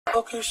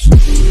What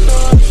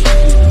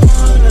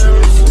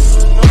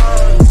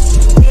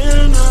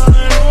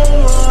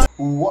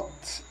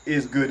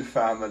is good,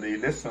 family?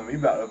 Listen, we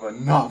back with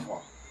another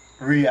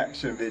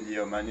reaction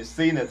video, man. You've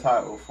seen the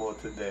title for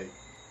today.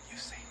 You've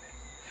seen it.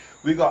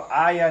 We got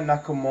Aya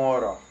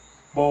Nakamura,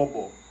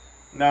 Bobo.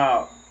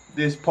 Now,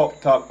 this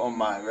popped up on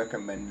my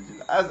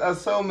recommendation,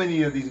 as so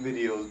many of these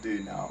videos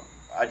do now.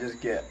 I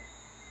just get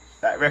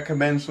that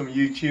recommends from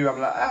YouTube. I'm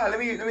like, let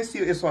me see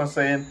what this one's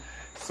saying.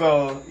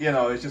 So, you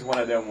know, it's just one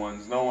of them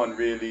ones. No one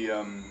really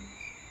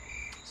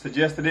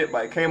suggested it,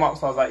 but it came up,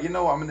 so I was like, you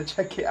know what, I'm gonna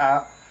check it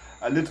out.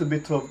 A little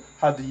bit of,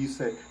 how do you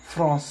say,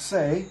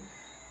 Francais,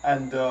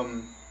 and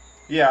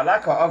yeah, I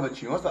like her other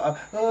tune. What's the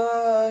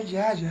oh,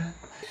 Jaja.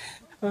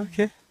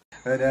 Okay.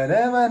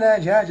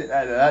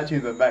 That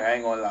tune's a banger, I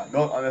ain't gonna lie.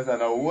 Don't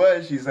understand a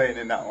word she's saying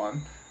in that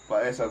one,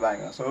 but it's a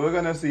banger. So we're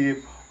gonna see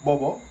if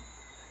Bobo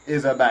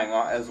is a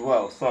banger as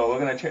well. So we're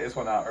gonna check this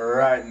one out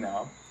right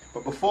now.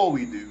 But before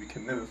we do, we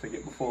can never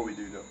forget, before we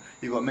do though,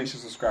 you gotta make sure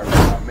to subscribe right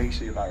now, make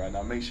sure you like right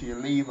now, make sure you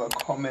leave a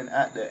comment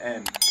at the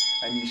end,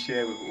 and you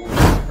share with all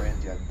your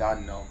friends. You're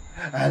done now.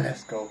 And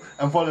let's go.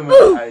 And follow me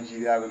on IG if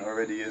you haven't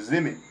already.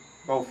 Zimmy.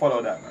 Go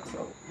follow that, man.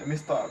 So let me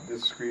start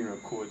this screen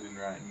recording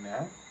right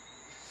now.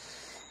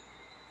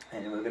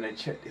 And we're gonna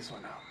check this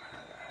one out,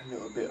 man. A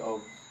little bit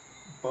of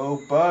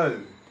Bobo.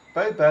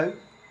 Bobo.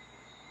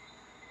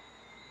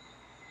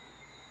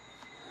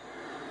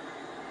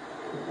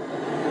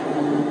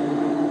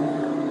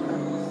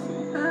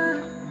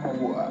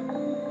 Water.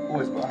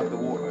 Always gotta have the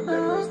water in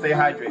there. Stay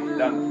hydrated,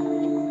 done.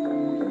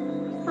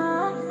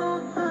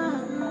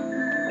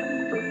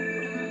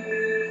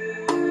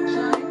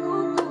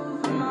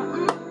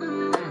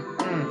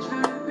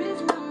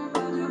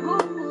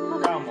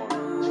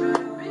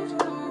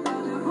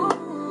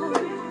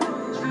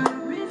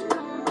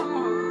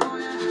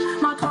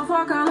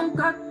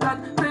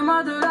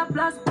 Fais-moi de la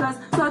place,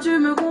 soit tu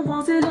me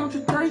comprends, sinon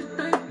tu tailles.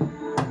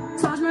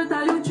 Soit je me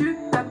taille ou tu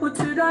tapes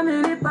au-dessus de la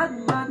mêlée, les pattes.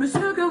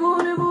 Monsieur, que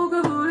voulez-vous,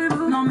 que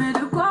voulez-vous? Non mais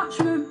de quoi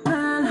je me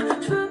mêle?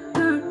 Je veux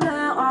te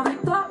plaire,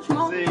 avec toi je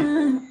m'en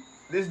mêle.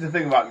 This is the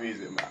thing about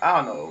music, man. I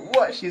don't know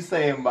what she's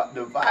saying, but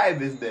the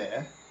vibe is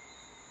there.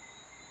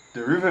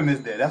 The rhythm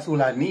is there. That's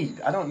all I need.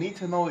 I don't need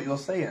to know what you're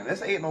saying.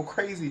 Unless it ain't no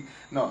crazy.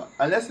 No,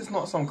 unless it's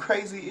not some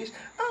crazy ish.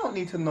 I don't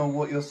need to know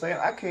what you're saying.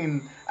 I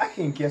can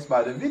guess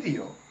by the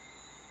video.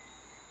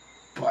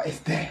 But it's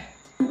there.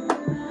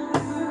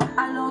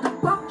 Alors de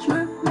quoi je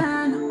me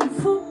mêle? Tu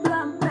fous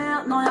la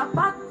merde, non y'a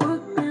pas de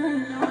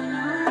problème.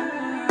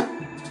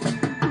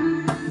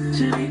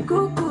 Chérie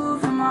coucou,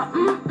 fais-moi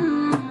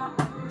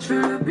je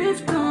veux le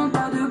bifton,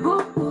 pas de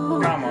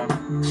bobo.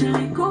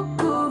 Chérie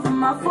coco, fais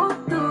ma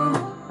photo.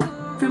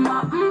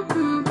 Fais-moi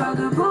pas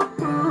de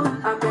bobo.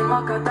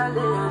 Appelle-moi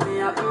Catalina,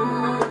 mais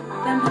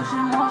t'aimes de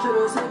chez moi, je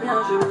le sais bien,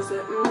 je le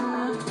sais.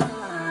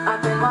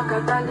 Appelle-moi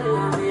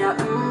Catalina, mais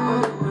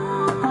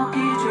pour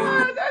qui tu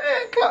that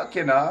ain't clock,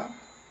 you know.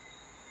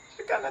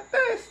 She kinda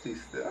thirsty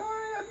still.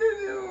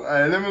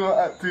 Alright, let me not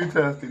act too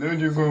thirsty. Let me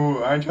drink some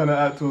water. I ain't trying to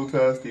act too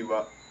thirsty,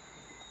 but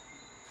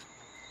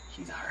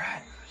she's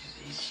alright.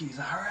 She's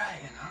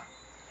alright, you know.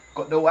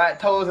 Got the white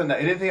toes and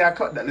that. You didn't think I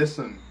clocked that?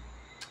 Listen.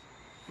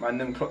 Man,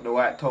 them clock the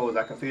white toes.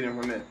 I can see them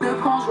from here. Le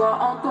François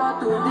en toi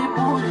tout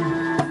dépend.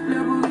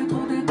 Le bruit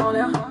trop est dans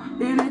l'air.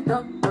 Il est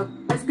toc toc.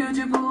 Est-ce que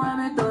tu pourrais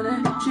m'étonner?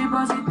 J'sais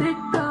pas si t'es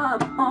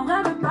top. En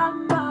vrai me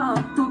parle pas.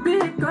 T'oublies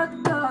les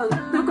codes.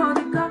 De quand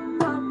t'es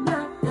capable.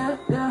 Yeah, yeah,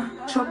 yeah.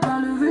 J'vois pas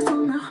le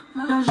vaisseau mère.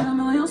 Là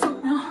jamais rien sans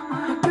rien.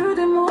 Y'a que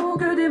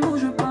des mots,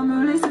 je veux pas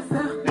me laisser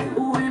faire.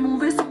 Où est mon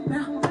vaisseau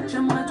père?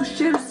 J'aimerais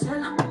toucher le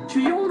ciel.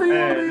 J'suis tombé.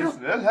 Hey,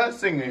 her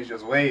singing is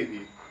just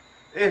wavy.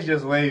 It's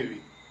just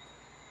wavy.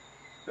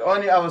 The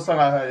only other song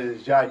I heard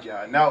is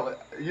Jaja. Now,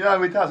 you know how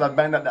many times I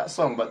banged up that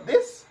song, but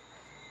this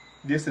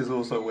is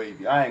also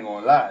wavy. I ain't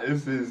gonna lie.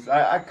 This is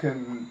I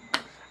can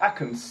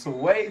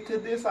sway to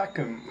this. I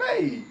can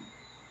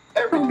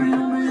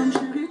everything.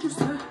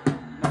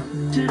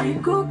 Chérie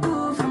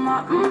coco,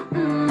 fais-moi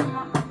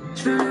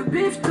je veux le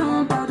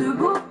bifton, pas de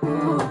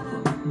bobo.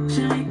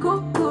 Chérie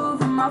coco,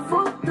 fais ma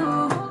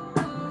photo.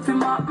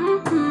 Fais-moi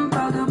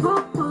pas de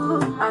bobo.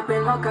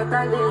 Appelle-moi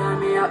Catalina,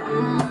 mais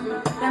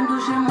t'aimes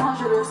toucher moi,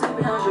 je le sais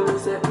bien, je le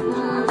sais.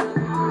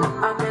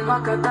 Appelle-moi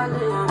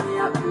Catalina,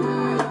 mais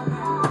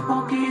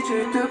pour qui tu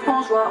te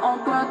prends, joie en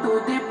toi, tout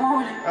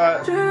débrouille.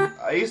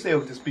 I used to be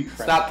able to speak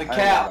French. Stop the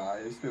cap.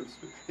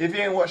 If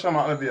you ain't watched some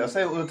of my other videos, I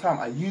say it all the time.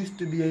 I used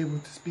to be able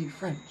to speak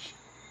French.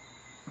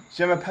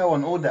 Je m'appelle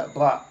and all that,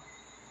 but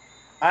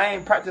I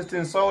ain't practiced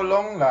in so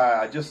long.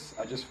 Like I just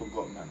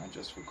forgot, man. I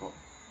just forgot.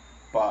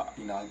 But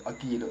you know, I'll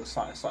give you a little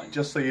something,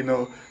 just so you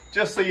know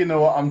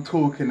what I'm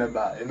talking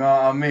about. You know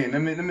what I mean?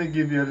 Let me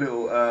give you a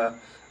little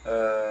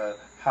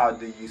how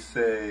do you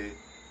say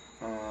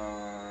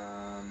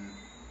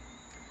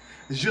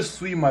je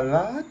suis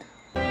malade?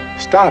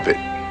 Stop it.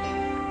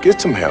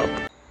 Get some help.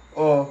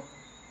 Or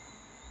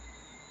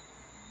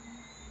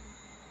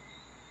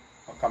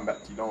I'll come back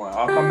to you, don't worry.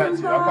 I'll come back to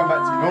you, don't worry.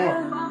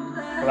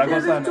 But I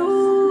got something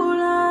else.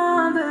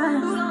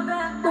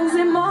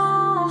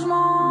 je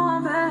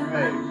m'en vais.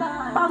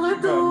 Pas de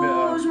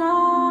retour, je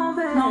m'en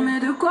vais. Non mais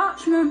de quoi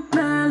je me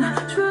mêle?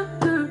 Je veux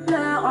de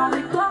l'air,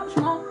 avec toi je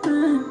m'en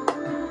vais.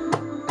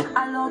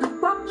 Alors de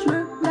quoi je me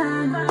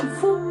mêle? Tu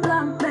fous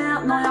la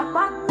merde, non y'a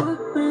pas de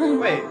repère.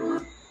 Wait,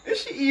 is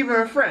she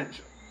even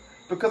French?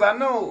 Because I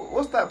know,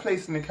 what's that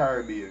place in the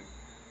Caribbean?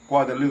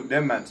 Guadeloupe,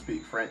 them man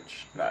speak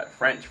French, like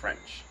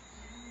French.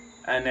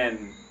 And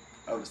then,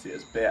 obviously,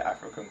 there's bare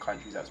African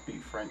countries that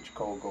speak French,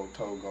 Congo,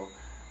 Togo,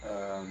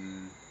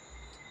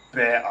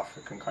 bare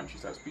African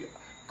countries that speak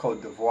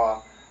Côte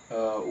d'Ivoire,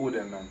 all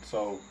them, man.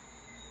 So,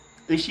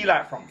 is she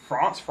like from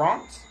France?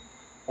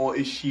 Or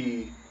is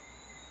she,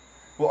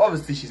 well,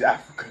 obviously she's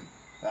African.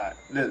 Like,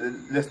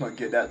 let's not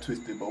get that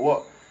twisted, but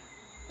what?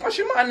 Well,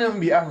 she might not even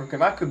be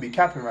African. I could be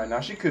capping right now.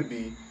 She could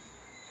be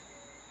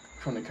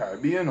from the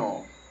Caribbean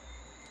or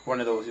one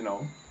of those, you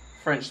know,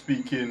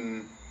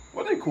 French-speaking,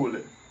 what do they call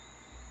it?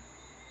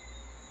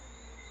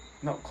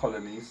 Not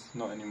colonies,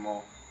 not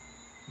anymore.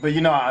 But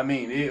you know what I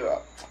mean.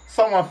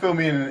 Someone fill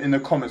me in the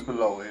comments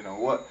below. You know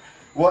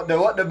what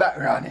the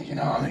background is. You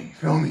know what I mean.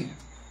 Fill me.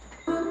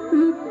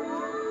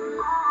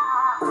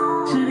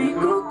 Chérie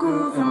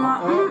Coco,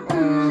 fais-moi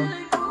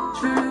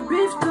je veux le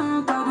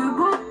bifton, pas de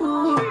Bobo.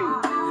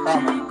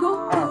 Chérie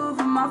Coco,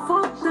 fais ma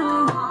photo.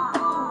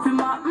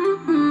 Fais-moi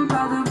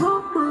pas de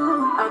Bobo.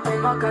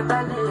 Appelle-moi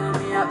Catalina,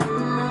 mais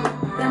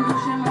t'aimes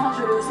toucher moi,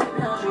 je le sais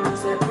bien, je le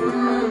sais.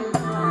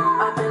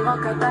 Appelle-moi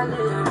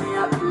Catalina,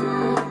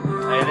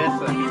 Hey,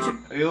 listen.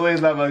 We always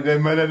love a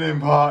good melanin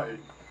party.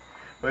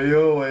 But you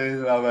always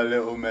love a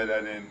little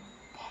melanin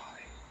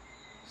party.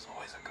 It's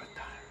always a good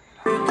time.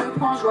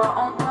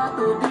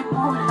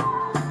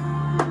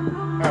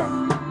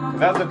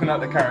 That's looking at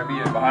the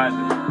Caribbean behind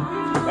it.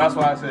 That's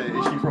why I say,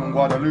 is she from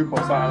Guadeloupe or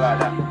something like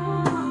that?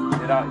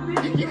 You know,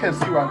 you can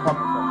see where I'm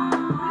coming from.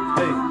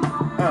 Hey,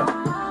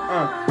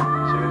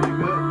 Shirley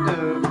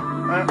good,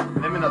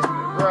 let me not split.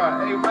 Right,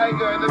 hey, my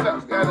girl in the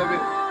back's kind of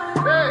it.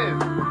 Hey,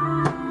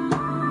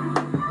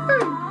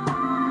 hey,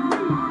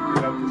 you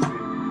love to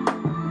see.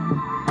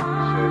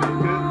 Shirley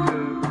good.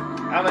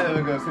 I'm not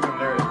even gonna sing them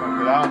lyrics, man,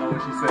 because I don't know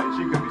what she said.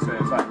 She could be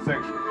saying something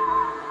sexual.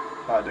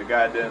 Like the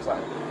goddamn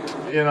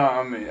something. You know what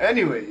I mean?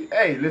 Anyway,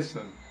 hey,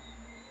 listen.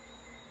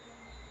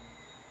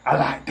 I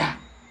like that.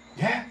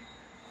 Yeah?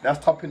 That's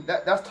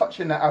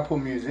touching the Apple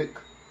Music.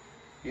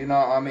 You know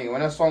what I mean?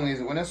 When a song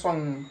is it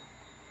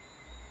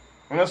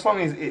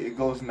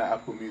goes in the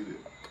Apple Music.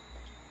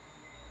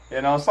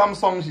 You know, some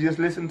songs you just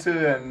listen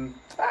to and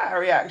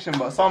reaction,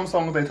 but some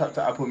songs they touch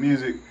the Apple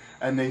Music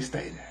and they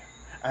stay there.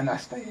 And I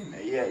stay in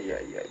there.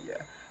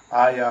 Yeah.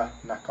 Aya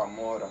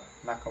Nakamura.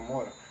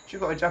 She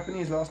got a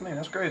Japanese last name.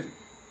 That's crazy.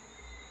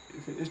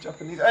 If it is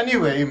Japanese.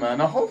 Anyway,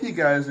 man, I hope you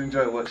guys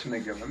enjoy watching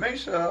again. Make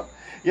sure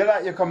you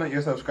like, you comment,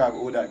 you subscribe,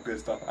 all that good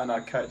stuff. And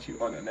I'll catch you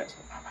on the next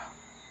one. I'm out.